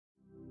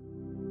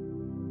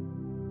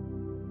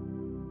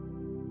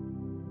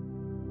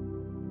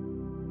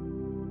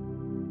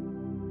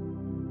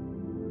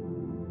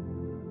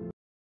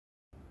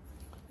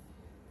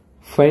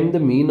Find the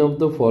mean of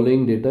the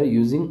following data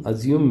using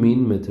assume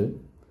mean method.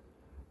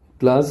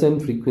 Class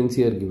and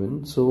frequency are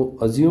given. So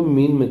assume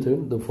mean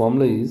method, the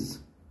formula is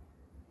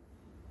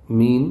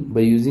mean by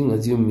using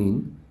assume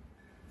mean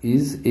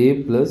is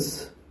A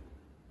plus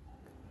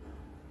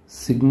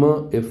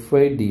sigma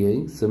fi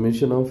di,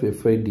 summation of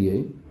fi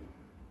di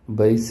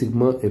by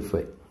sigma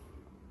fi.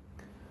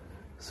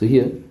 So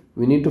here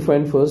we need to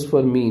find first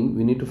for mean,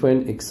 we need to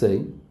find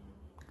xi,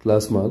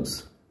 class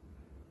marks.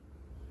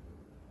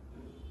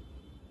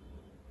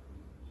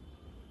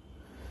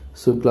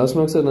 So class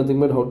marks are nothing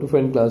but how to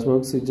find class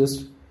marks is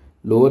just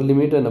lower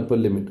limit and upper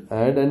limit,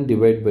 add and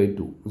divide by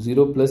 2,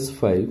 0 plus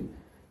 5,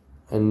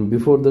 and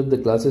before that the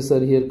classes are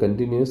here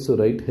continuous, so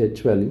write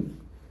h value.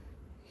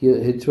 Here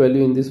h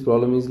value in this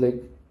problem is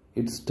like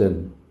it's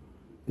 10,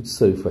 it's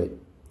 5,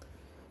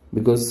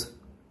 because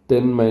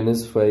 10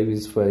 minus 5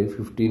 is 5,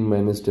 15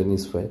 minus 10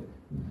 is 5,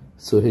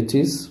 so h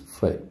is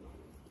 5.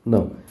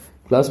 Now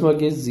class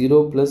mark is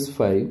 0 plus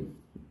 5,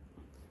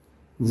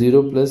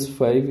 0 plus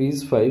 5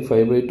 is 5,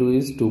 5 by 2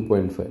 is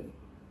 2.5,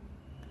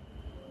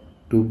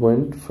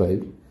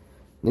 2.5.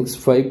 Next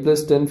 5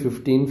 plus 10,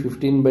 15,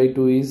 15 by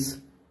 2 is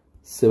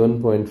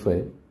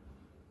 7.5.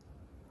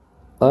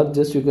 Or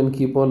just you can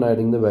keep on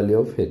adding the value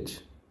of h.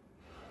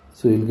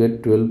 So you'll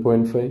get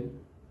 12.5,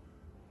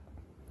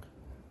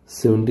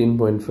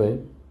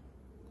 17.5,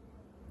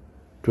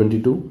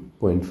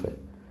 22.5.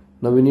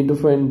 Now we need to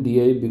find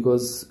di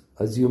because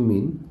assume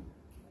mean.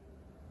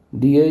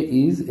 Di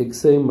is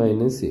xi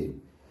minus a.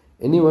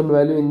 Any one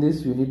value in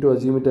this you need to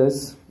assume it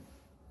as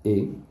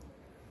a.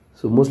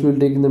 So mostly we'll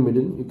take in the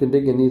middle. You can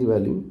take any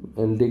value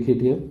and take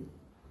it here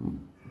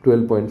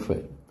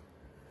 12.5.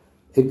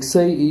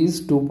 Xi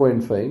is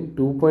 2.5.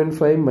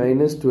 2.5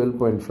 minus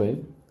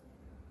 12.5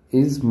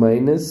 is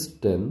minus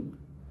 10.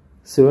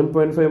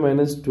 7.5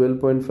 minus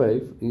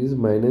 12.5 is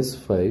minus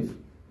 5.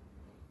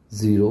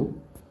 0.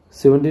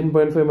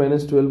 17.5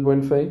 minus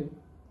 12.5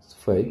 is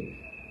 5.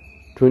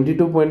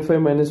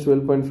 22.5 minus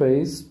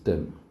 12.5 is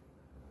 10.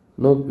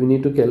 Now we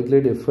need to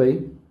calculate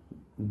fi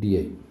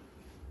di.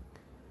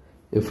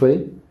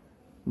 Fi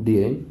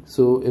di.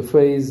 So fi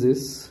is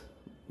this.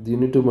 You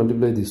need to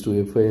multiply these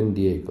two, fi and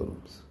di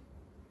columns.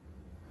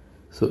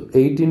 So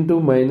 8 into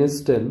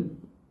minus 10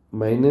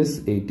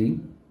 minus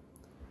 80.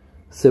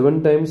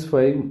 7 times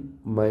 5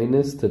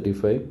 minus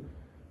 35.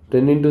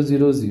 10 into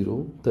 0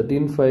 0.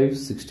 13 5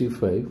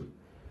 65.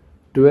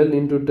 12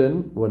 into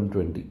 10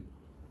 120.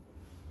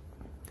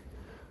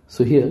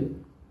 So here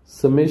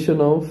summation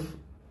of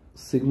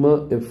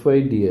sigma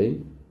fi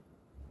di,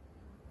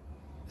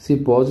 see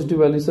positive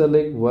values are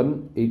like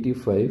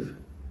 185,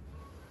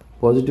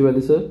 positive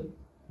values are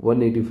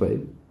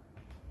 185,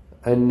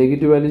 and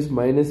negative values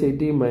minus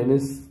 80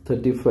 minus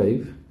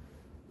 35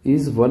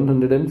 is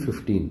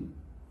 115.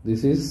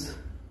 This is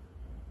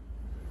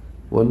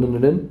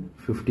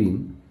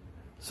 115.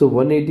 So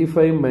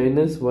 185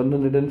 minus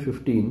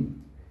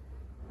 115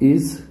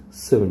 is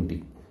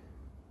 70.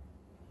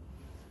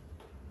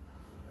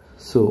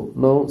 So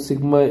now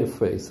sigma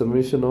fi,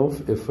 summation of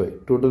fi,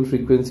 total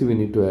frequency we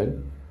need to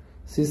add.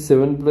 See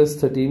 7 plus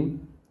 13,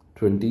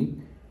 20,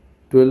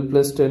 12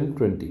 plus 10,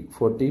 20,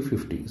 40,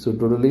 50. So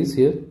total is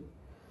here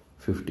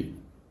 50.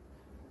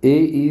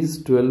 A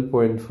is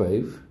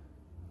 12.5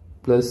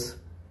 plus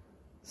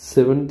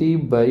 70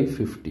 by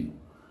 50.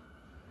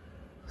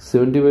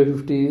 70 by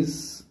 50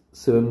 is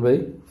 7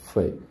 by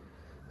 5.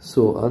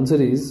 So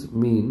answer is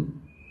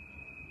mean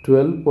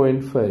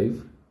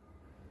 12.5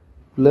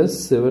 plus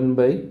 7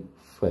 by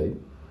 5.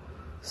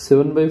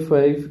 7 by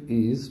 5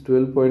 is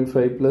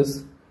 12.5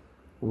 plus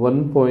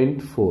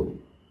 1.4,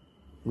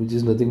 which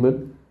is nothing but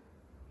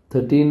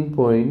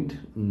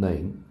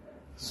 13.9.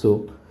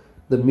 So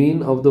the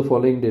mean of the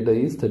following data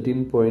is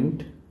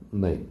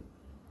 13.9.